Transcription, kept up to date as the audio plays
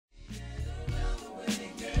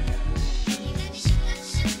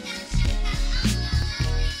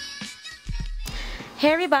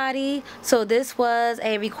Hey everybody, so this was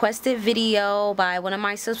a requested video by one of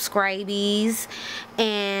my subscribees,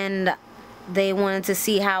 and they wanted to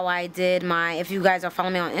see how I did my, if you guys are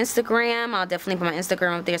following me on Instagram, I'll definitely put my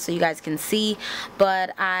Instagram up there so you guys can see,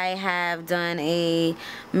 but I have done a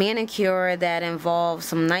manicure that involves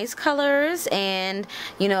some nice colors, and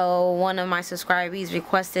you know, one of my subscribees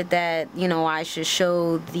requested that, you know, I should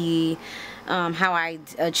show the how I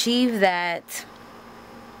achieve that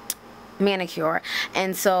manicure.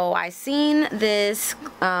 And so I seen this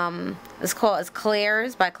it's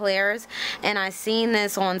Claire's by Claire's, and I seen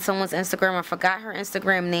this on someone's Instagram. I forgot her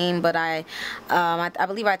Instagram name, but I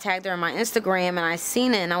believe I tagged her on my Instagram, and I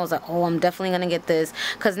seen it and I was like, oh, I'm definitely gonna get this,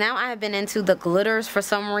 because now I have been into the glitters for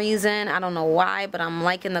some reason. I don't know why, but I'm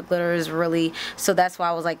liking the glitters really, so that's why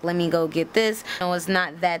I was like, let me go get this. You know, it's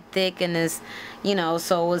not that thick, and it's, you know,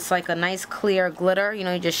 so it's like a nice clear glitter, you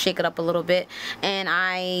know, you just shake it up a little bit. And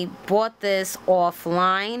I bought this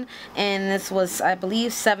offline, and this was, I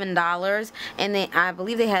believe, $7, and I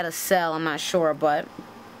believe they had a sale, I'm not sure, but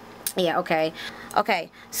yeah, okay,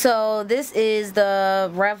 so this is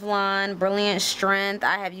the Revlon Brilliant Strength.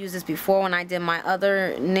 I have used this before when I did my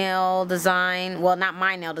other nail design, well, not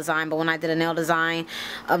my nail design, but when I did a nail design,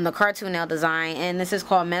 the cartoon nail design, and this is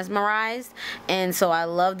called Mesmerized, and so I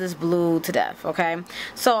love this blue to death. Okay,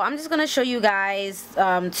 so I'm just gonna show you guys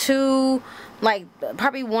two, like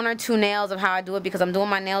probably one or two nails of how I do it, because I'm doing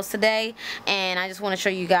my nails today, and I just want to show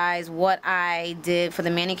you guys what I did for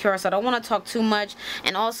the manicure, so I don't want to talk too much.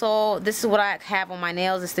 And also, this is what I have on my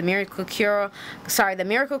nails. It's the Miracle Cure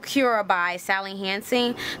by Sally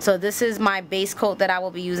Hansen. So this is my base coat that I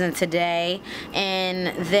will be using today,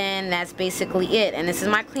 and then that's basically it. And this is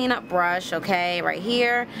my cleanup brush, okay, right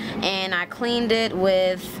here, and I cleaned it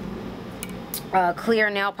with clear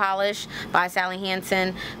nail polish by Sally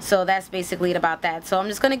Hansen. So that's basically it about that. So I'm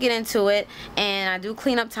just gonna get into it, and I do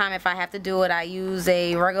cleanup time if I have to do it. I use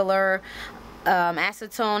a regular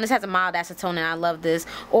acetone. This has a mild acetone, and I love this.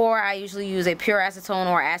 Or I usually use a pure acetone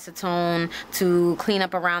or acetone to clean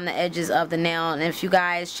up around the edges of the nail. And if you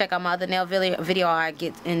guys check out my other nail video, I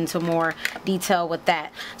get into more detail with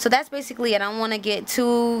that. So that's basically it. I don't want to get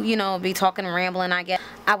too, you know, be talking and rambling, I guess.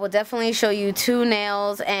 I will definitely show you two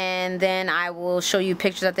nails, and then I will show you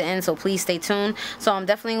pictures at the end, so please stay tuned. So I'm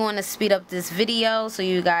definitely going to speed up this video so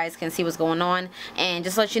you guys can see what's going on. And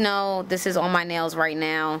just to let you know, this is on my nails right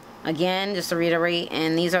now. Again, just to reiterate,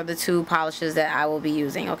 and these are the two polishes that I will be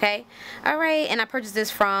using, okay? Alright, and I purchased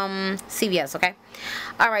this from CVS, okay?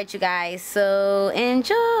 Alright, you guys, so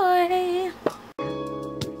enjoy!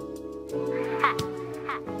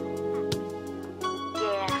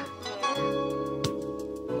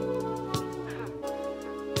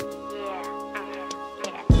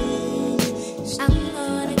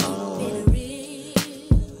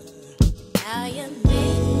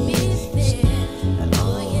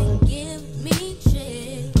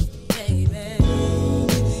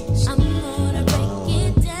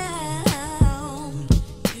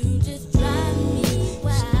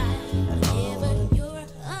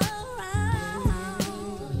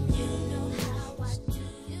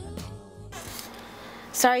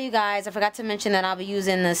 Sorry you guys, I forgot to mention that I'll be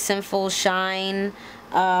using the SinfulShine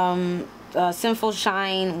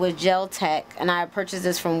SinfulShine with Gel Tech, and I purchased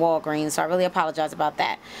this from Walgreens, so I really apologize about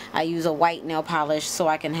that. I use a white nail polish so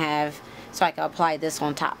I can apply this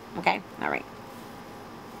on top, okay? Alright.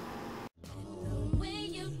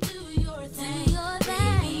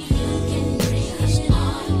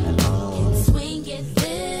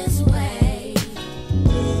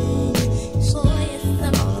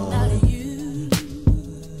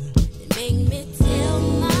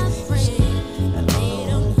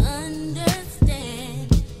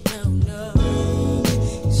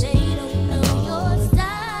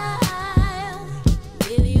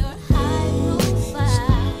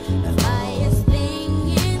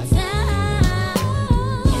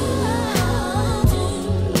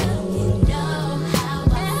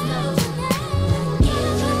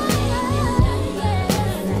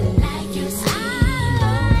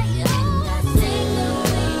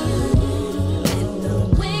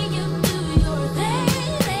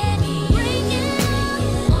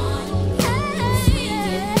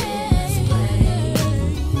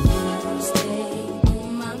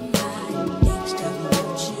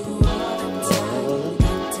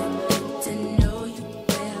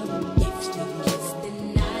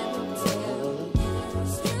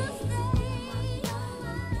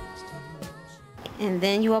 And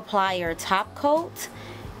then you apply your top coat,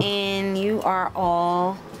 and you are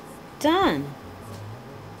all done.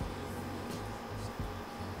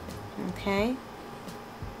 Okay.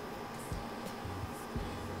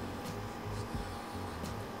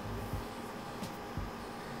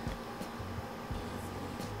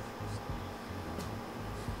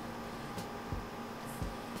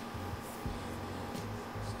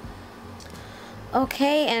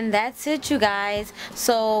 Okay, and that's it, you guys.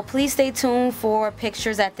 So please stay tuned for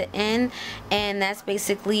pictures at the end, and that's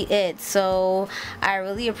basically it. So I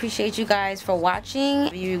really appreciate you guys for watching.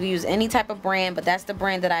 If you use any type of brand, but that's the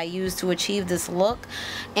brand that I use to achieve this look.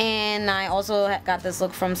 And I also got this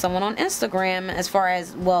look from someone on Instagram, as far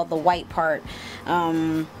as, well, the white part,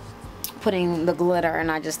 putting the glitter,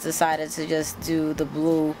 and I just decided to just do the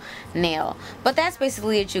blue nail. But that's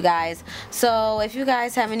basically it, you guys. So if you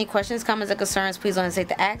guys have any questions, comments, or concerns, please don't hesitate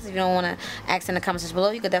to ask. If you don't want to ask in the comments section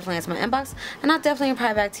below, you could definitely ask my inbox, and I'll definitely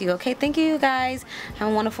reply back to you. Okay, thank you, guys.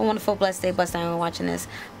 Have a wonderful, wonderful, blessed day, blessed time when watching this.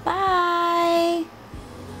 Bye.